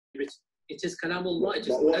written. It is kalamullah. It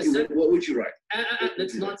is what would you write?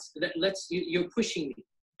 You're pushing me.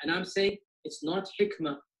 And I'm saying it's not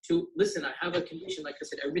hikmah to, listen, I have a condition, like I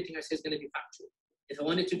said, everything I say is going to be factual. If I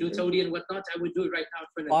wanted to do tawdiyah and whatnot, I would do it right now in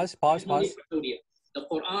front of you. Pause. The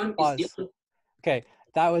Quran is the... Okay,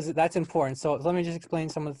 that's important. So let me just explain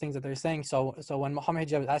some of the things that they're saying. So when Mohammed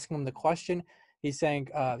Hijab is asking him the question, he's saying,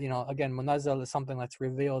 again, munazzal is something that's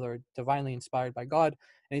revealed or divinely inspired by God.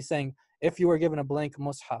 And he's saying, if you were given a blank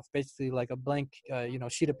mushaf, basically like a blank,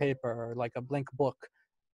 sheet of paper or like a blank book,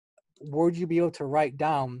 would you be able to write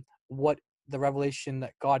down what the revelation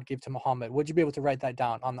that God gave to Muhammad? Would you be able to write that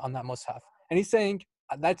down on that mushaf? And he's saying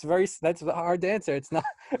that's hard to answer. It's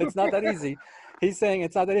not that easy. He's saying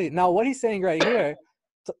it's not that easy. Now what he's saying right here,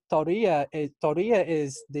 Tawriyah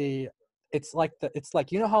is it's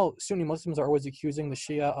like you know how Sunni Muslims are always accusing the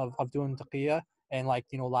Shia of doing taqiyya and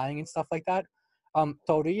lying and stuff like that.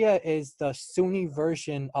 Tawriyah is the Sunni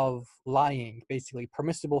version of lying, basically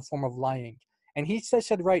permissible form of lying. And he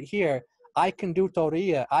said right here, I can do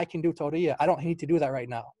Tawriyah. I don't need to do that right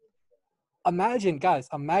now. Imagine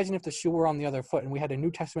if the shoe were on the other foot and we had a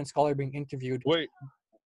New Testament scholar being interviewed. Wait.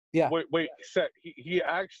 Yeah. Wait. He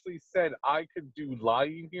actually said I could do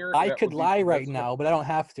lying here. I could lie right now, but I don't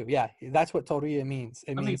have to. Yeah, that's what Tawriyah means.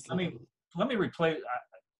 It means. Let me replay.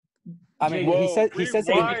 I mean, he says it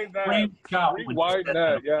in. Rewind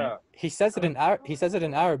that. Yeah. He says it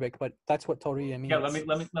in Arabic, but that's what Tawriyah means. Yeah. Let me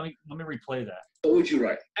replay that. What would you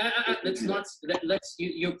write?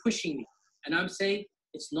 You're pushing me, and I'm saying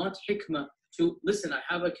it's not hikmah to, listen, I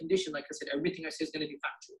have a condition, like I said, everything I say is going to be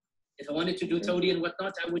factual. If I wanted to do tawdi and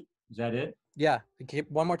whatnot, I would. Is that it? Yeah.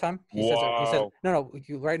 One more time. He said, no,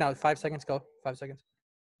 right now, 5 seconds, go. 5 seconds.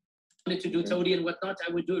 If I wanted to do tawdi and whatnot,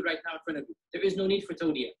 I would do it right now in front of you. There is no need for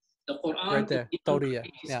tawdi. The Quran. Right there. Tawdi.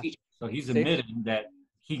 Yeah. So he's admitting that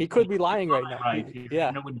he could be lying right now. Right. Yeah.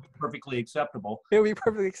 And it would be perfectly acceptable. It would be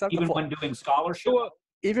perfectly acceptable. Even when doing scholarship?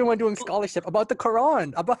 Even when doing scholarship about the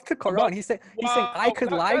Quran. He's saying I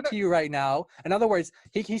could lie to you right now. In other words,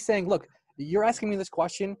 he's saying, look, you're asking me this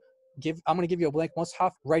question. I'm going to give you a blank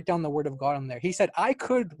mushaf. Write down the word of God on there. He said, I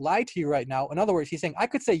could lie to you right now. In other words, he's saying, I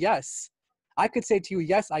could say yes. I could say to you,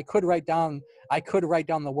 yes, I could write down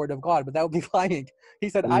the word of God, but that would be lying. He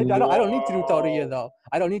said, I don't need to do tawriyah though.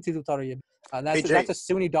 I don't need to do tawriyah. That's a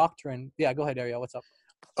Sunni doctrine. Yeah, go ahead, Ariel. What's up?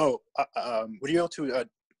 Would you be able to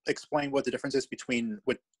explain what the difference is between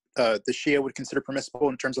what the Shia would consider permissible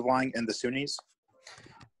in terms of lying and the Sunnis?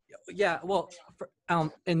 Yeah, well,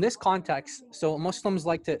 in this context, so Muslims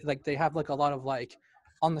they have a lot of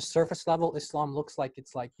on the surface level, Islam looks like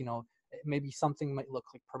it's maybe something might look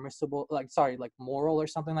like permissible, moral or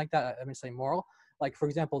something like that. I mean, say moral. Like, for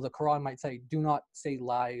example, the Quran might say, do not say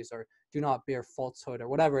lies or do not bear falsehood or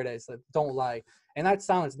whatever it is. Don't lie. And that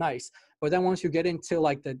sounds nice. But then once you get into the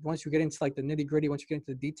nitty gritty, once you get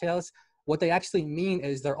into the details, what they actually mean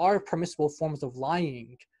is there are permissible forms of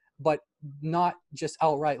lying, but not just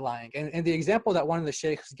outright lying. And the example that one of the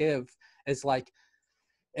sheikhs give is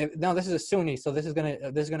now this is a Sunni, so this is gonna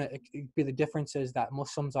be the differences that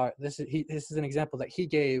Muslims are. This is an example that he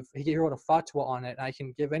gave. He wrote a fatwa on it, and I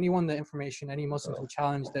can give anyone the information. Any Muslims who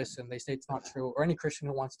challenge this and they say it's not true, or any Christian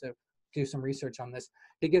who wants to do some research on this,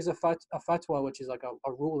 he gives a fatwa which is like a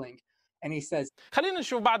ruling, and he says. خلينا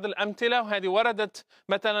نشوف بعض الأمثلة، وهذه وردت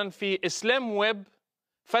مثلا في إسلام ويب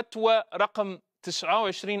فتوى رقم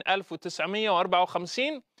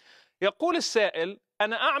 29954. يقول السائل: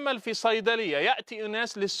 أنا أعمل في صيدلية، يأتي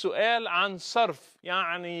أناس للسؤال عن صرف،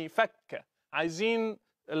 يعني فكة، عايزين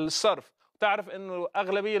الصرف. تعرف أنه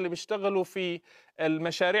أغلبية اللي بيشتغلوا في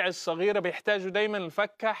المشاريع الصغيرة بيحتاجوا دايما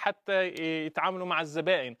الفكة حتى يتعاملوا مع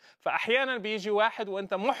الزبائن. فأحيانا بيجي واحد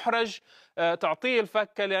وأنت محرج تعطيه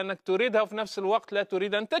الفكة لأنك تريدها وفي نفس الوقت لا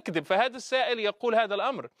تريد أن تكذب. فهذا السائل يقول هذا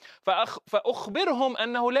الأمر، فأخبرهم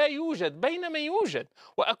أنه لا يوجد بينما يوجد،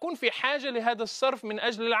 وأكون في حاجة لهذا الصرف من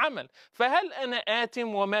أجل العمل، فهل أنا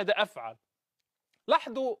آثم وماذا أفعل؟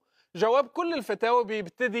 لاحظوا جواب كل الفتاوى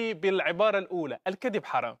بيبتدي بالعبارة الأولى: الكذب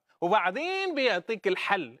حرام، وبعدين بيعطيك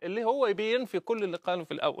الحل اللي هو بينفي كل اللي قاله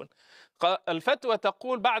في الأول. الفتوى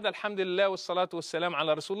تقول بعد الحمد لله والصلاة والسلام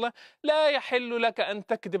على رسول الله: لا يحل لك أن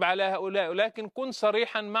تكذب على هؤلاء، ولكن كن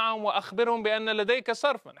صريحا معهم وأخبرهم بأن لديك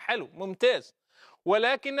صرفا. حلو، ممتاز،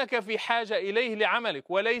 ولكنك في حاجة إليه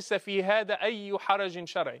لعملك، وليس في هذا أي حرج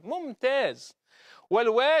شرعي. ممتاز،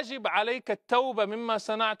 والواجب عليك التوبة مما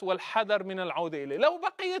صنعت والحذر من العودة إليه. لو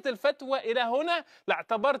بقيت الفتوى إلى هنا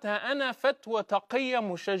لاعتبرتها أنا فتوى تقية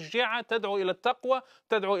مشجعة تدعو إلى التقوى،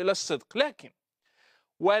 تدعو إلى الصدق، لكن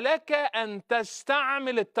ولك أن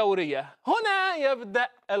تستعمل التورية. هنا يبدأ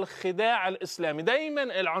الخداع الإسلامي. دايما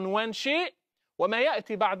العنوان شيء وما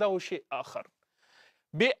يأتي بعده شيء آخر.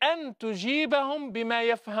 بأن تجيبهم بما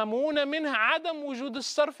يفهمون منه عدم وجود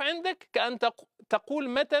الصرف عندك، كأن تقول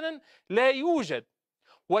مثلا لا يوجد،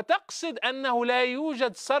 وتقصد أنه لا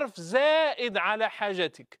يوجد صرف زائد على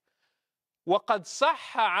حاجتك. وقد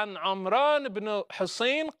صح عن عمران بن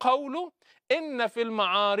حسين قوله: إن في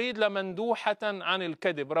المعاريض لمندوحة عن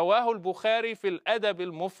الكذب، رواه البخاري في الأدب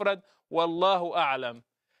المفرد، والله أعلم.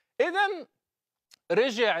 إذن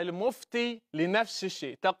رجع المفتي لنفس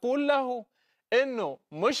الشيء، تقول له إنه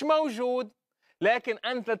مش موجود، لكن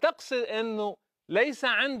أنت تقصد إنه ليس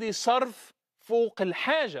عندي صرف فوق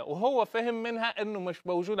الحاجة، وهو فهم منها إنه مش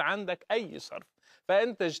موجود عندك أي صرف،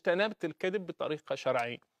 فأنت اجتنبت الكذب بطريقة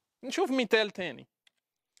شرعية. نشوف مثال تاني.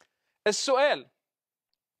 السؤال: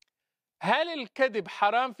 هل الكذب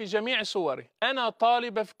حرام في جميع صوره؟ أنا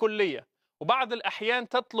طالبة في كلية، وبعض الأحيان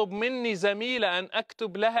تطلب مني زميلة أن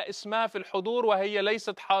أكتب لها اسمها في الحضور وهي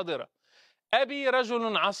ليست حاضرة. أبي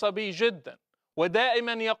رجل عصبي جدا،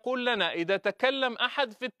 ودائما يقول لنا إذا تكلم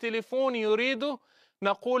أحد في التليفون يريده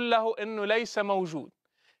نقول له إنه ليس موجود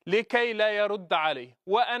لكي لا يرد عليه،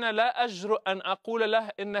 وأنا لا أجرؤ أن أقول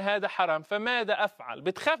له إن هذا حرام، فماذا أفعل؟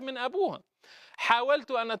 بتخاف من أبوها.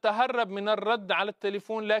 حاولت أن أتهرب من الرد على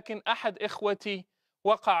التليفون، لكن أحد إخوتي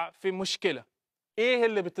وقع في مشكلة. إيه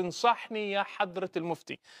اللي بتنصحني يا حضرة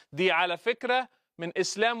المفتي؟ دي على فكرة من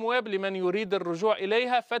إسلام ويب لمن يريد الرجوع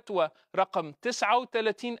إليها، فتوى رقم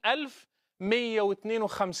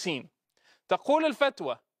 39152. تقول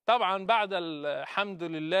الفتوى، طبعا بعد الحمد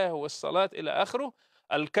لله والصلاة إلى آخره: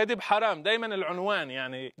 الكذب حرام. دايما العنوان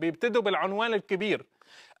يعني بيبتدوا بالعنوان الكبير: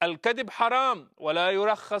 الكذب حرام، ولا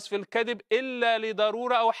يرخص في الكذب إلا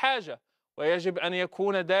لضرورة أو حاجة، ويجب أن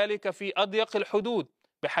يكون ذلك في أضيق الحدود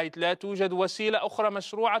بحيث لا توجد وسيلة أخرى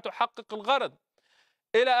مشروعة تحقق الغرض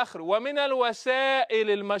إلى آخره. ومن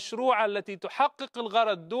الوسائل المشروعة التي تحقق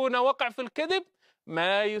الغرض دون وقع في الكذب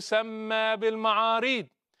ما يسمى بالمعاريض،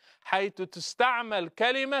 حيث تستعمل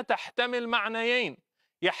كلمة تحتمل معنيين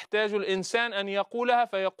يحتاج الإنسان أن يقولها،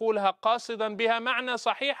 فيقولها قاصدا بها معنى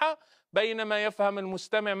صحيحة بينما يفهم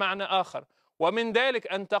المستمع معنى آخر. ومن ذلك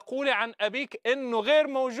أن تقولي عن أبيك إنه غير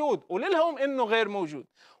موجود، قولي لهم إنه غير موجود،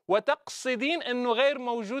 وتقصدين إنه غير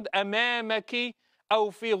موجود أمامك أو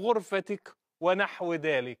في غرفتك ونحو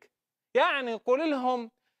ذلك. يعني قولي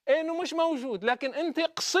لهم إنه مش موجود، لكن أنت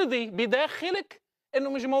اقصدي بداخلك إنه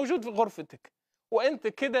مش موجود في غرفتك، وأنت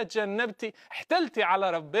كده تجنبتي، احتلتي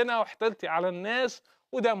على ربنا واحتلتي على الناس،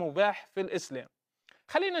 وده مباح في الإسلام.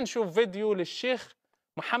 خلينا نشوف فيديو للشيخ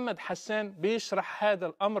محمد حسان بيشرح هذا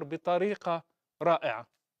الأمر بطريقة رائعة.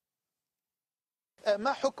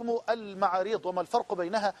 ما حكم المعاريض وما الفرق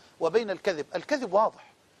بينها وبين الكذب؟ الكذب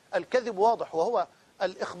واضح، الكذب واضح، وهو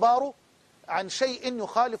الإخبار عن شيء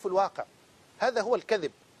يخالف الواقع، هذا هو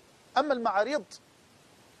الكذب. أما المعاريض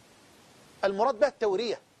المراد بها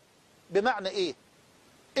التورية. بمعنى إيه؟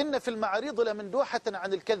 إن في المعاريض لمندوحة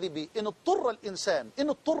عن الكذب إن اضطر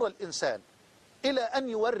الإنسان إلى أن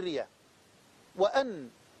يوري وأن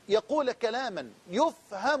يقول كلاما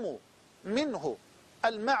يفهم منه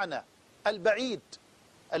المعنى البعيد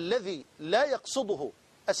الذي لا يقصده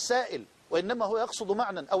السائل، وإنما هو يقصد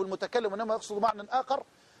معنى، أو المتكلم وإنما يقصد معنى آخر،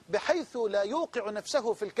 بحيث لا يوقع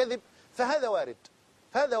نفسه في الكذب، فهذا وارد.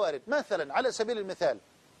 هذا وارد. مثلا على سبيل المثال،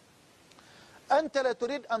 أنت لا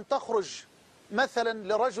تريد أن تخرج مثلا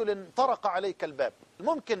لرجل طرق عليك الباب،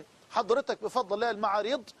 ممكن حضرتك بفضل الله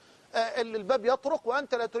المعاريض الباب يطرق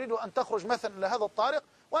وأنت لا تريد أن تخرج مثلا لهذا الطارق،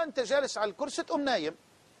 وأنت جالس على الكرسي تقوم نايم،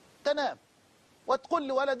 تنام وتقول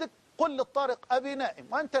لولدك قل للطارق أبي نائم،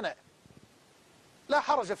 وأنت نائم، لا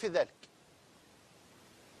حرج في ذلك.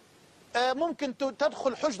 ممكن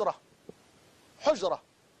تدخل حجرة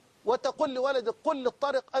وتقول لولدك قل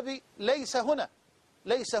للطارق أبي ليس هنا،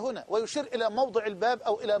 ويشير إلى موضع الباب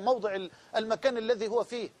أو إلى موضع المكان الذي هو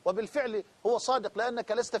فيه، وبالفعل هو صادق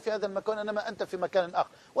لأنك لست في هذا المكان إنما أنت في مكان آخر،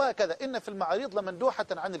 وهكذا. إن في المعاريض لمندوحة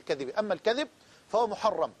عن الكذب. أما الكذب فهو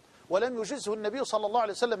محرم، ولم يجزه النبي صلى الله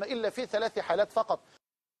عليه وسلم إلا في 3 حالات فقط.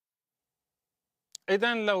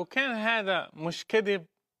 إذن لو كان هذا مش كذب،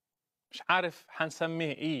 مش عارف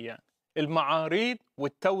هنسميه إيه يعني. المعاريض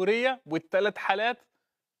والتورية وال3 حالات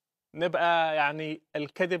نبقى يعني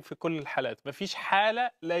الكذب في كل الحالات، مفيش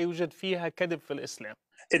حالة لا يوجد فيها كذب في الإسلام.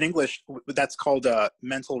 In English, that's called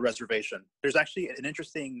mental reservation. There's actually an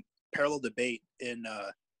interesting parallel debate in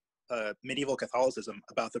medieval Catholicism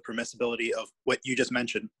about the permissibility of what you just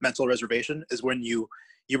mentioned. Mental reservation is when you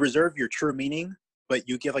reserve your true meaning, but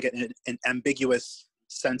you give like an ambiguous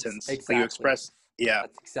sentence. Exactly. So you express, yeah.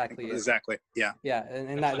 That's exactly it. Exactly, yeah. Yeah,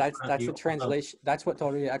 and that's the translation. That's what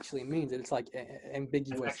Torah actually means. It's like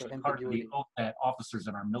ambiguous or That's part of the ambiguity. oath that officers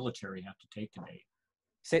in our military have to take today.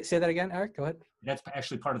 Say that again, Eric. Go ahead. That's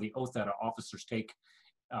actually part of the oath that our officers take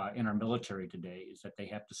in our military today is that they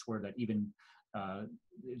have to swear that even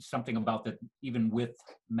something about that, even with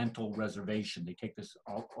mental reservation, they take this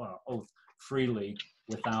oath freely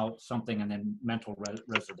without something and then mental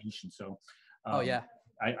reservation. So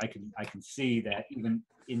I can see that even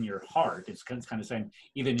in your heart, it's kind of saying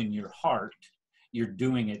even in your heart, you're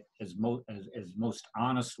doing it as most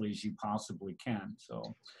honestly as you possibly can.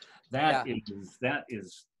 So that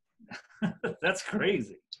is that's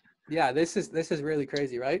crazy. Yeah, this is really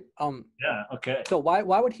crazy, right? Yeah. Okay. So why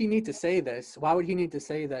would he need to say this? Why would he need to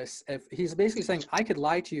say this if he's basically saying I could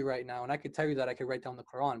lie to you right now and I could tell you that I could write down the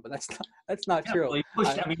Quran, but that's not true. Well, he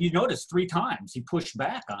pushed. I mean, you notice 3 times he pushed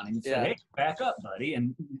back on him and said, "Hey, back up, buddy."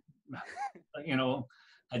 And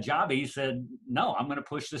Hijabi said, "No, I'm going to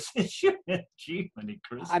push this issue."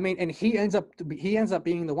 I mean, and he ends up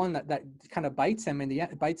being the one that kind of bites him in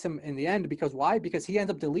the end. Because why? Because he ends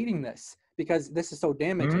up deleting this because this is so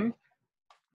damaging.